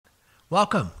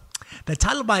Welcome. The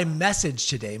title of my message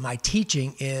today, my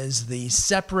teaching, is The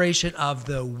Separation of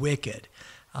the Wicked.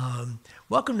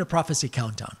 Welcome to Prophecy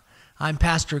Countdown. I'm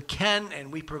Pastor Ken,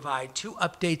 and we provide two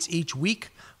updates each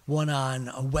week, one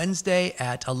on a Wednesday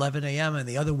at 11 a.m. and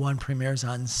the other one premieres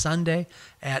on Sunday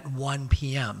at 1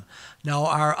 p.m. Now,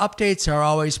 our updates are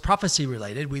always prophecy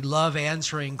related. We love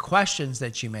answering questions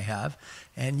that you may have,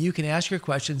 and you can ask your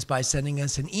questions by sending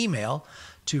us an email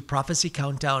to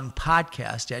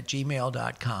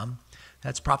prophecycountdownpodcast@gmail.com.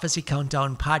 That's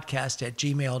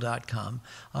prophecycountdownpodcast@gmail.com.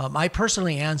 I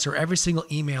personally answer every single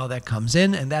email that comes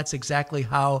in, and that's exactly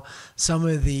how some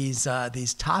of these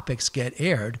topics get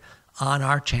aired on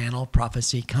our channel,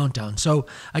 Prophecy Countdown. So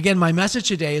again, my message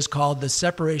today is called The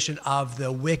Separation of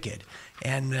the Wicked,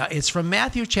 and it's from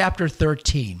Matthew chapter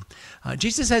 13.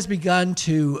 Jesus has begun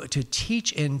to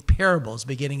teach in parables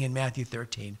beginning in Matthew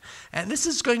 13, and this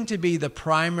is going to be the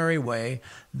primary way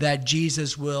that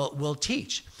Jesus will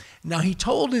teach. Now, he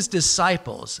told his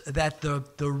disciples that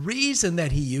the reason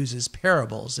that he uses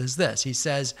parables is this. He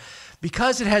says,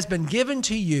 because it has been given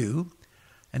to you,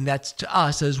 and that's to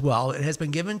us as well, it has been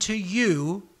given to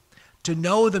you to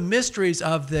know the mysteries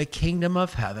of the kingdom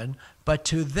of heaven, but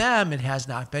to them it has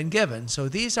not been given. So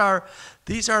these are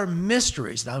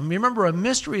mysteries. Now remember, a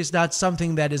mystery is not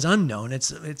something that is unknown.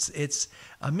 It's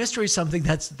a mystery is something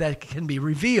that can be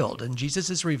revealed, and Jesus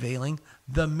is revealing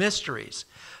the mysteries.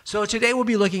 So today we'll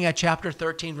be looking at chapter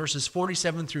 13, verses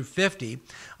 47 through 50.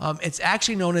 It's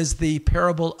actually known as the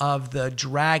parable of the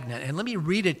dragnet. And let me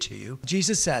read it to you.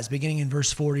 Jesus says, beginning in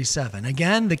verse 47,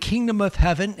 "Again, the kingdom of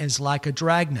heaven is like a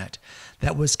dragnet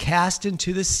that was cast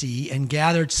into the sea and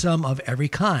gathered some of every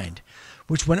kind,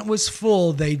 which when it was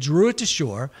full, they drew it to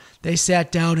shore. They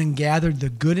sat down and gathered the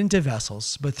good into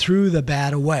vessels, but threw the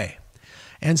bad away.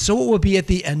 And so it will be at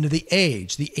the end of the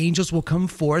age. The angels will come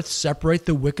forth, separate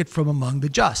the wicked from among the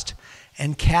just,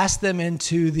 and cast them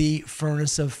into the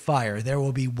furnace of fire. There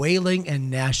will be wailing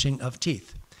and gnashing of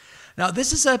teeth." Now,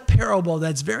 this is a parable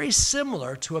that's very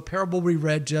similar to a parable we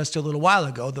read just a little while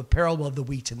ago, the parable of the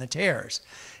wheat and the tares.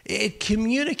 It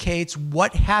communicates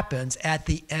what happens at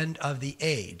the end of the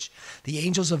age. The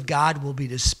angels of God will be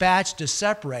dispatched to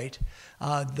separate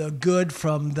the good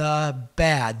from the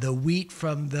bad, the wheat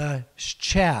from the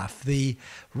chaff, the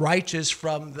righteous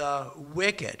from the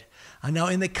wicked. Now,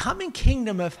 in the coming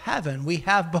kingdom of heaven, we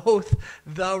have both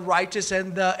the righteous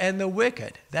and the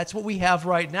wicked. That's what we have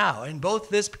right now. In both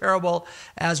this parable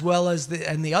as well as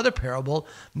the other parable,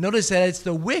 notice that it's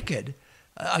the wicked,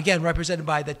 again represented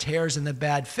by the tares and the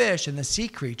bad fish and the sea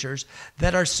creatures,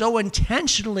 that are so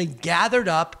intentionally gathered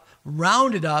up,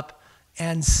 rounded up,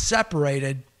 and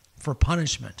separated for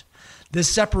punishment. This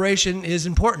separation is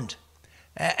important,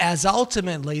 as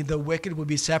ultimately the wicked will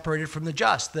be separated from the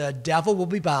just. The devil will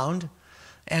be bound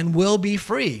and will be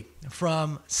free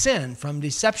from sin, from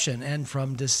deception, and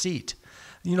from deceit.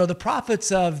 You know, the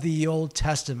prophets of the Old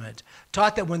Testament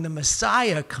taught that when the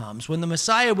Messiah comes, when the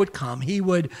Messiah would come, he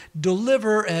would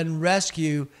deliver and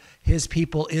rescue his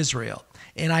people Israel.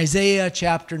 In Isaiah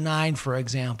chapter 9, for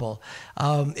example,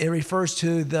 it refers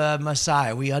to the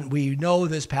Messiah. We know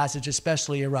this passage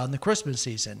especially around the Christmas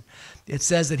season. It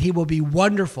says that he will be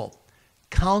wonderful,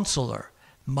 counselor,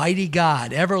 mighty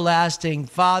God, everlasting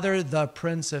Father, the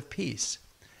Prince of Peace.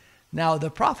 Now, the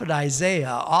prophet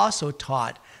Isaiah also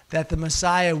taught that the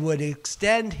Messiah would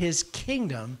extend his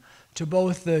kingdom to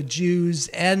both the Jews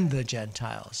and the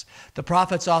Gentiles. The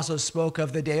prophets also spoke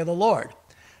of the day of the Lord.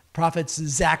 Prophets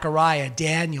Zechariah,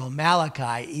 Daniel,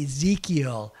 Malachi,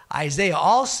 Ezekiel, Isaiah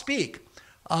all speak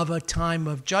of a time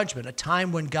of judgment, a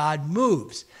time when God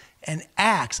moves and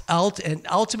acts and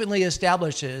ultimately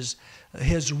establishes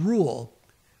his rule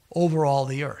over all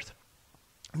the earth.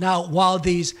 Now, while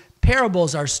these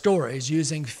parables are stories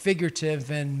using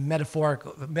figurative and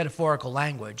metaphorical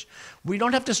language, we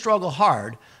don't have to struggle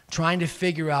hard trying to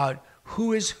figure out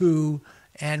who is who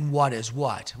and what is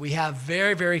what. We have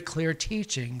very, very clear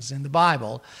teachings in the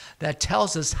Bible that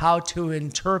tells us how to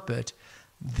interpret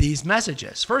these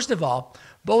messages. First of all,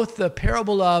 both the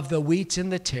parable of the wheat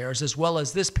and the tares, as well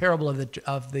as this parable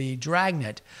of the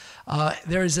dragnet,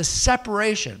 there is a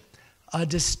separation, a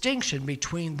distinction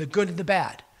between the good and the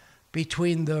bad,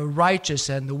 between the righteous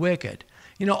and the wicked.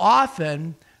 You know,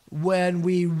 often when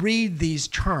we read these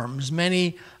terms,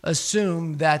 many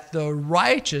assume that the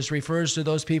righteous refers to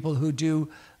those people who do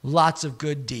lots of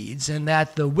good deeds, and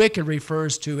that the wicked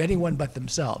refers to anyone but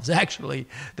themselves. Actually,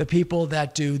 the people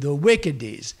that do the wicked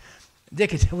deeds.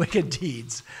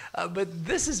 But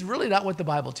this is really not what the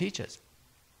Bible teaches.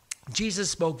 Jesus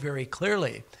spoke very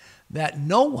clearly that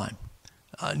no one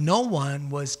no one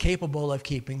was capable of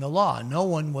keeping the law. No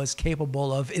one was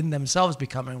capable of in themselves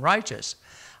becoming righteous.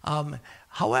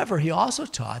 However, he also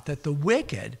taught that the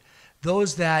wicked,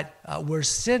 those that were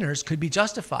sinners, could be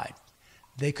justified.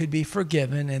 They could be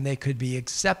forgiven and they could be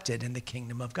accepted in the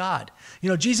kingdom of God. You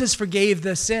know, Jesus forgave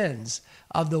the sins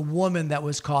of the woman that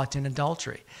was caught in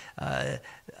adultery.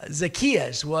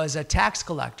 Zacchaeus was a tax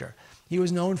collector. He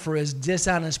was known for his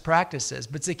dishonest practices,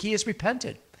 but Zacchaeus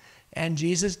repented. And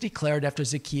Jesus declared after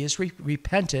Zacchaeus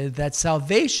repented that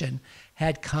salvation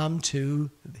had come to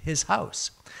his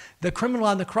house. The criminal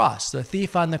on the cross, the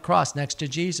thief on the cross next to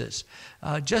Jesus,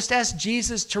 just asked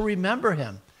Jesus to remember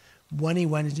him when he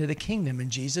went into the kingdom. And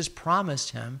Jesus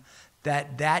promised him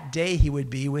that that day he would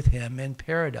be with him in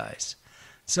paradise.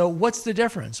 So what's the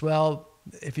difference? Well,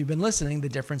 if you've been listening, the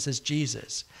difference is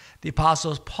Jesus. The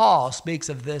Apostle Paul speaks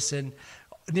of this in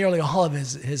nearly all of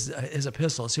his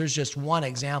epistles. Here's just one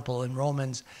example in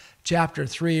Romans chapter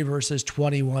 3, verses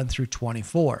 21 through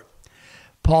 24.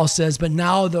 Paul says, "But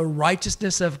now the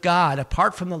righteousness of God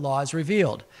apart from the law is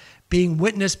revealed, being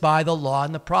witnessed by the law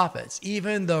and the prophets,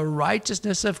 even the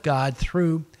righteousness of God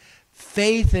through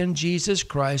faith in Jesus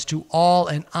Christ to all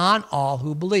and on all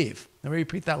who believe." Let me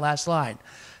repeat that last line.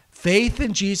 Faith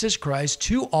in Jesus Christ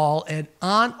to all and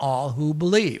on all who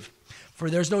believe. For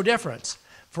there's no difference.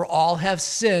 For all have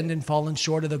sinned and fallen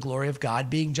short of the glory of God,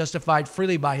 being justified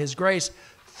freely by his grace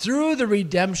through the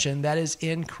redemption that is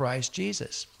in Christ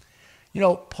Jesus. You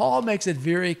know, Paul makes it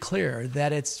very clear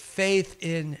that it's faith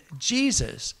in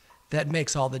Jesus that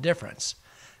makes all the difference.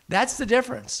 That's the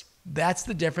difference. That's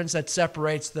the difference that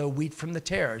separates the wheat from the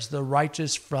tares, the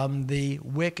righteous from the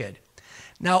wicked.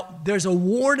 Now, there's a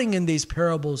warning in these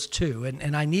parables too,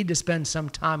 and I need to spend some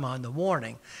time on the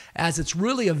warning, as it's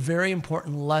really a very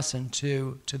important lesson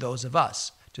to those of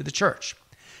us, to the church.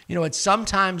 You know, it's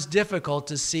sometimes difficult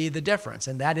to see the difference,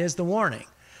 and that is the warning.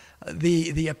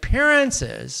 The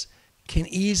appearances can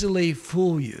easily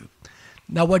fool you.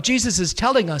 Now, what Jesus is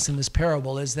telling us in this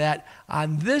parable is that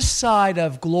on this side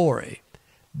of glory,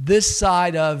 this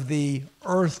side of the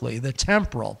earthly, the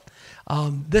temporal,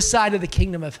 this side of the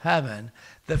kingdom of heaven,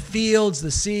 the fields,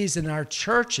 the seas, and our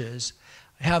churches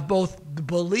have both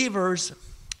believers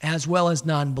as well as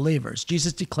non-believers.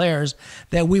 Jesus declares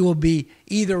that we will be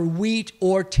either wheat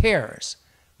or tares.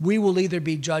 We will either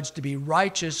be judged to be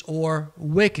righteous or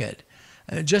wicked.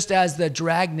 Just as the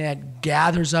dragnet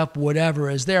gathers up whatever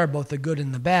is there, both the good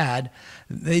and the bad,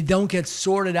 they don't get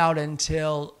sorted out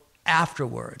until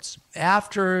afterwards,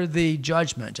 after the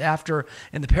judgment,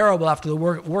 in the parable, after the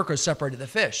workers separated the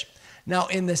fish. Now,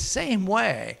 in the same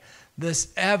way, this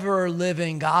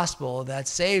ever-living gospel that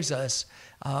saves us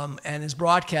and is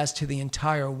broadcast to the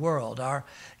entire world.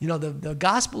 The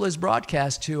gospel is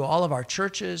broadcast to all of our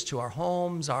churches, to our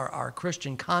homes, our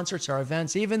Christian concerts, our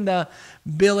events, even the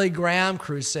Billy Graham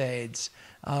crusades.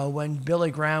 When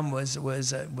Billy Graham was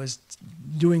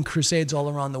doing crusades all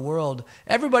around the world,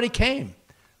 everybody came,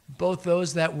 both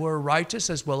those that were righteous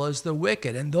as well as the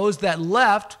wicked. And those that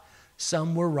left,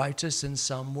 some were righteous and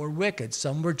some were wicked.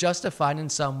 Some were justified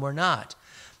and some were not.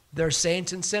 They're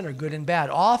saints and sinner, good and bad.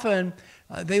 Often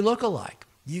they look alike.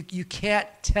 You can't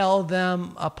tell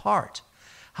them apart.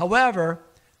 However,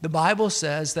 the Bible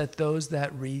says that those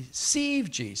that receive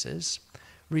Jesus,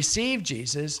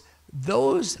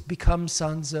 those become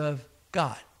sons of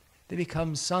God. They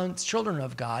become children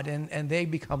of God, and they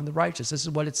become the righteous. This is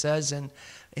what it says in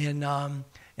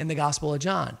the Gospel of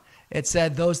John. It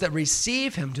said, those that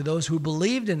receive him, to those who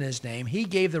believed in his name, he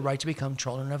gave the right to become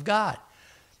children of God.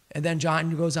 And then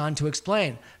John goes on to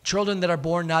explain, children that are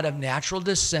born not of natural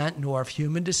descent, nor of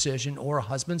human decision or a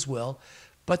husband's will,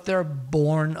 but they're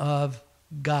born of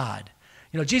God.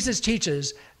 You know, Jesus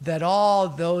teaches that all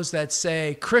those that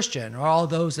say Christian or all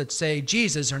those that say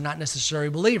Jesus are not necessarily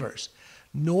believers,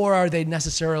 nor are they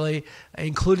necessarily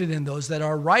included in those that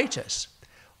are righteous.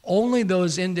 Only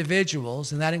those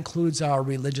individuals, and that includes our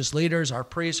religious leaders, our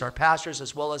priests, our pastors,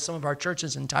 as well as some of our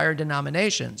churches' entire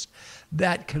denominations,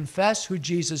 that confess who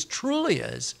Jesus truly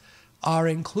is, are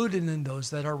included in those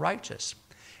that are righteous.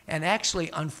 And actually,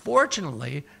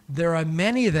 unfortunately, there are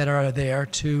many that are there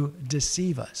to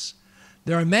deceive us.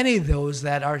 There are many of those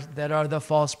that are the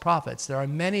false prophets. There are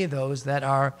many of those that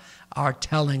are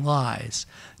telling lies.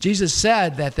 Jesus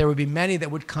said that there would be many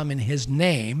that would come in his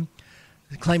name,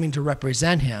 claiming to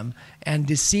represent him, and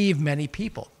deceive many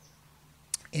people.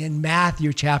 In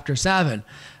Matthew chapter 7,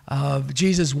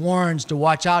 Jesus warns to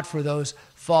watch out for those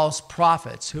false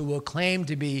prophets who will claim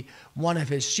to be one of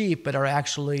his sheep, but are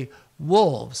actually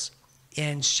wolves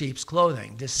in sheep's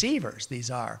clothing. Deceivers, these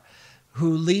are,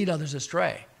 who lead others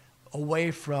astray,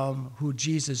 away from who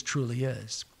Jesus truly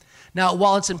is. Now,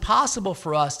 while it's impossible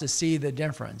for us to see the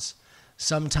difference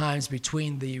sometimes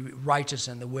between the righteous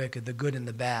and the wicked, the good and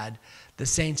the bad, the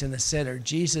saints and the sinner,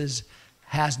 Jesus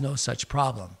has no such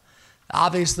problem.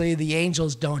 Obviously, the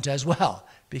angels don't as well,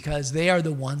 because they are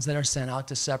the ones that are sent out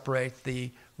to separate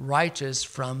the righteous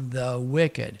from the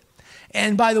wicked.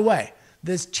 And by the way,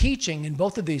 this teaching in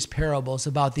both of these parables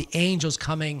about the angels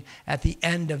coming at the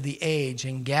end of the age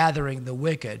and gathering the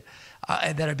wicked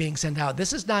that are being sent out,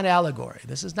 this is not allegory.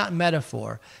 This is not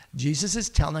metaphor. Jesus is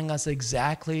telling us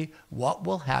exactly what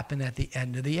will happen at the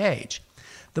end of the age.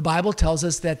 The Bible tells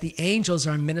us that the angels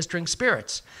are ministering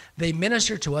spirits. They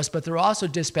minister to us, but they're also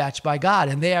dispatched by God,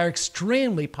 and they are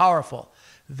extremely powerful.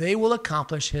 They will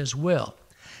accomplish his will.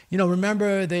 You know,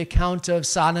 remember the account of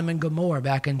Sodom and Gomorrah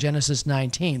back in Genesis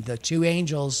 19. The two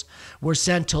angels were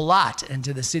sent to Lot and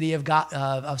to the city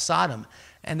of Sodom,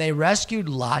 and they rescued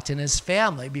Lot and his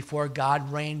family before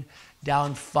God rained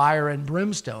down fire and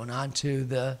brimstone onto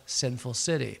the sinful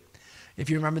city. If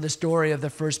you remember the story of the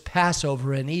first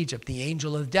Passover in Egypt, the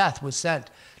angel of death was sent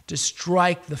to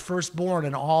strike the firstborn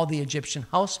in all the Egyptian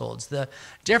households. The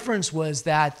difference was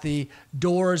that the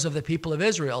doors of the people of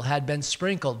Israel had been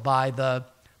sprinkled by the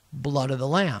blood of the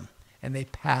lamb, and they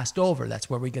passed over. That's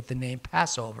where we get the name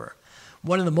Passover.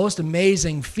 One of the most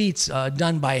amazing feats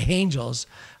done by angels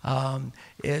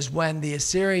is when the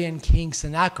Assyrian king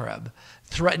Sennacherib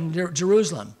threatened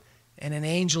Jerusalem, and an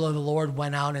angel of the Lord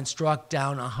went out and struck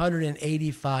down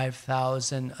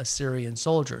 185,000 Assyrian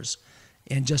soldiers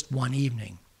in just one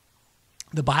evening.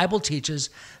 The Bible teaches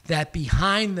that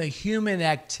behind the human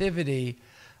activity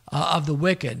of the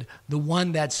wicked, the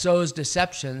one that sows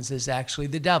deceptions is actually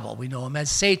the devil. We know him as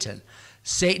Satan.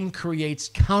 Satan creates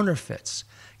counterfeits,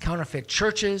 counterfeit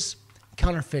churches,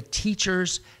 counterfeit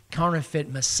teachers,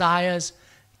 counterfeit messiahs,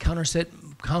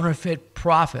 counterfeit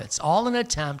prophets, all in an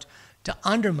attempt to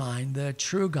undermine the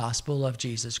true gospel of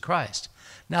Jesus Christ.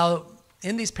 Now,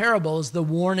 in these parables, the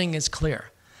warning is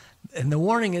clear. And the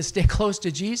warning is stay close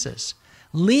to Jesus.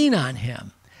 Lean on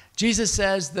him. Jesus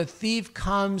says the thief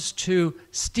comes to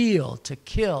steal, to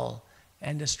kill,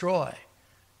 and destroy.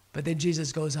 But then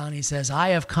Jesus goes on, he says, I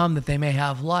have come that they may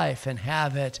have life and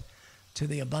have it to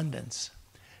the abundance.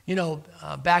 You know,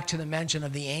 back to the mention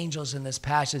of the angels in this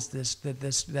passage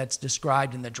that's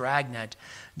described in the dragnet,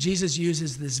 Jesus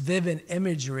uses this vivid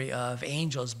imagery of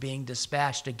angels being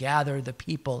dispatched to gather the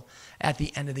people at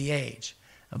the end of the age,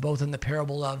 both in the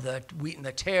parable of the wheat and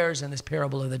the tares and this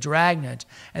parable of the dragnet.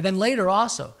 And then later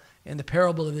also, in the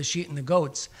parable of the sheep and the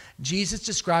goats, Jesus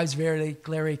describes very,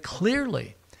 very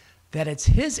clearly that it's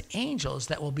his angels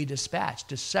that will be dispatched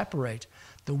to separate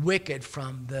the wicked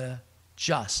from the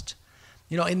just.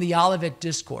 You know, in the Olivet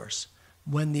Discourse,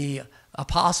 when the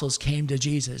apostles came to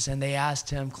Jesus and they asked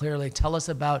him clearly, tell us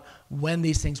about when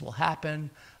these things will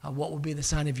happen, what will be the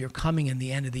sign of your coming in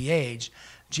the end of the age,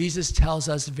 Jesus tells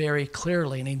us very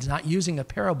clearly, and he's not using a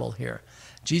parable here.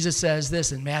 Jesus says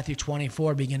this in Matthew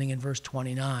 24, beginning in verse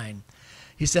 29.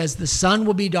 He says, the sun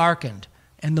will be darkened,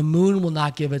 and the moon will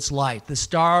not give its light. The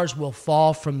stars will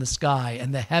fall from the sky,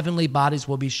 and the heavenly bodies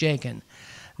will be shaken.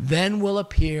 Then will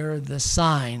appear the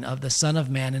sign of the Son of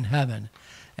Man in heaven.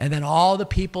 And then all the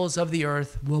peoples of the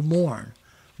earth will mourn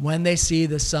when they see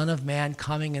the Son of Man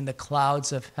coming in the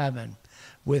clouds of heaven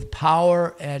with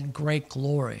power and great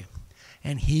glory.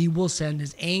 And he will send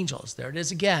his angels, there it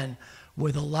is again,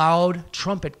 with a loud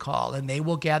trumpet call, and they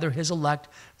will gather his elect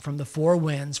from the four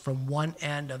winds, from one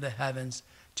end of the heavens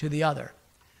to the other.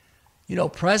 You know,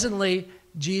 presently,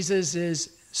 Jesus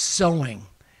is sowing.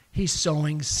 He's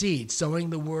sowing seed, sowing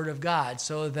the word of God,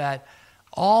 so that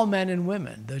all men and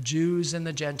women, the Jews and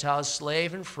the Gentiles,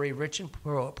 slave and free, rich and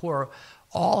poor,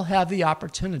 all have the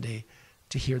opportunity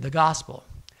to hear the gospel.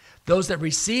 Those that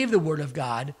receive the word of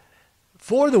God,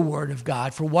 for the word of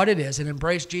God, for what it is, and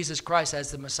embrace Jesus Christ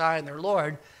as the Messiah and their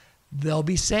Lord, they'll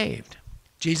be saved.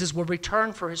 Jesus will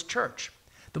return for his church.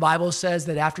 The Bible says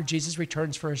that after Jesus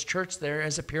returns for his church, there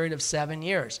is a period of 7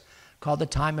 years called the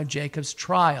time of Jacob's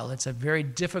trial. It's a very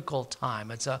difficult time.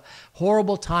 It's a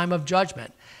horrible time of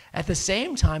judgment. At the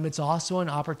same time, it's also an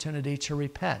opportunity to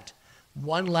repent.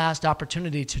 One last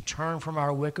opportunity to turn from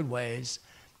our wicked ways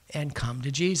and come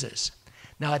to Jesus.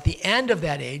 Now, at the end of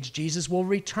that age, Jesus will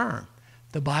return.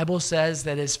 The Bible says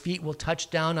that his feet will touch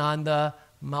down on the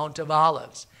Mount of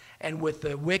Olives. And with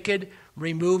the wicked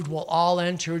removed, we'll all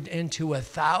enter into a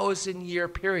 1,000-year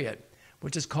period,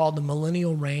 which is called the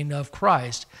millennial reign of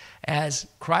Christ, as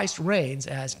Christ reigns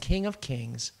as King of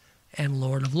Kings and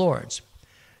Lord of Lords.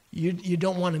 You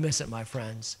don't want to miss it, my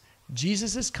friends.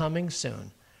 Jesus is coming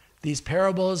soon. These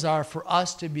parables are for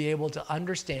us to be able to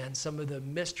understand some of the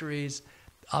mysteries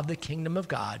of the kingdom of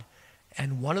God.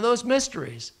 And one of those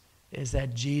mysteries is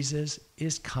that Jesus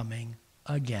is coming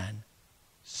again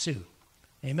soon.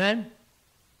 Amen?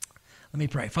 Let me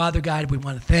pray. Father God, we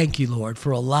want to thank you, Lord,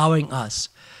 for allowing us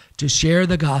to share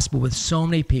the gospel with so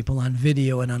many people on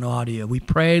video and on audio. We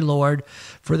pray, Lord,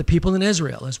 for the people in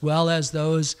Israel, as well as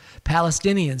those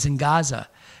Palestinians in Gaza,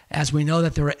 as we know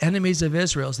that there are enemies of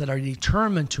Israel that are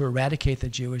determined to eradicate the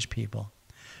Jewish people.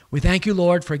 We thank you,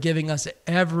 Lord, for giving us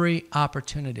every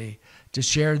opportunity to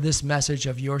share this message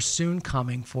of your soon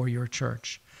coming for your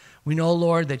church. We know,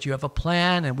 Lord, that you have a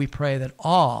plan, and we pray that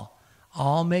all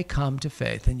may come to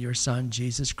faith in your Son,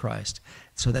 Jesus Christ,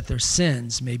 so that their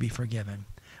sins may be forgiven.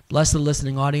 Bless the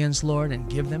listening audience, Lord, and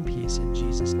give them peace in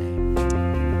Jesus' name.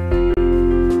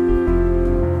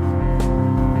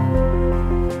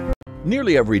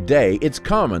 Nearly every day, it's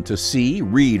common to see,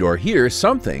 read, or hear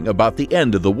something about the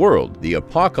end of the world, the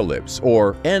apocalypse,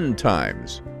 or end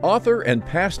times. Author and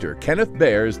pastor Kenneth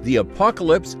Baer's The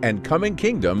Apocalypse and Coming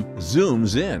Kingdom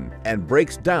zooms in and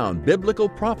breaks down biblical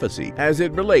prophecy as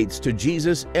it relates to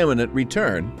Jesus' imminent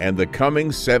return and the coming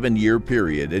 7-year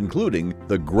period, including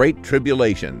the Great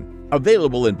Tribulation.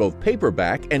 Available in both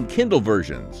paperback and Kindle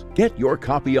versions. Get your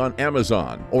copy on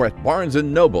Amazon or at Barnes &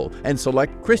 Noble and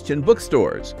select Christian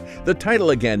bookstores. The title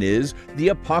again is The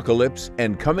Apocalypse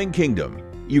and Coming Kingdom.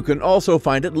 You can also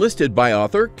find it listed by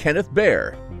author Kenneth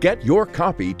Baer. Get your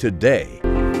copy today.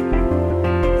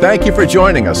 Thank you for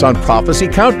joining us on Prophecy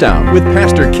Countdown with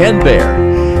Pastor Ken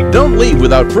Baer. Don't leave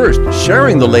without first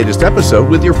sharing the latest episode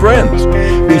with your friends.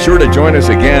 Be sure to join us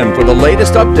again for the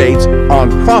latest updates on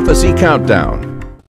Prophecy Countdown.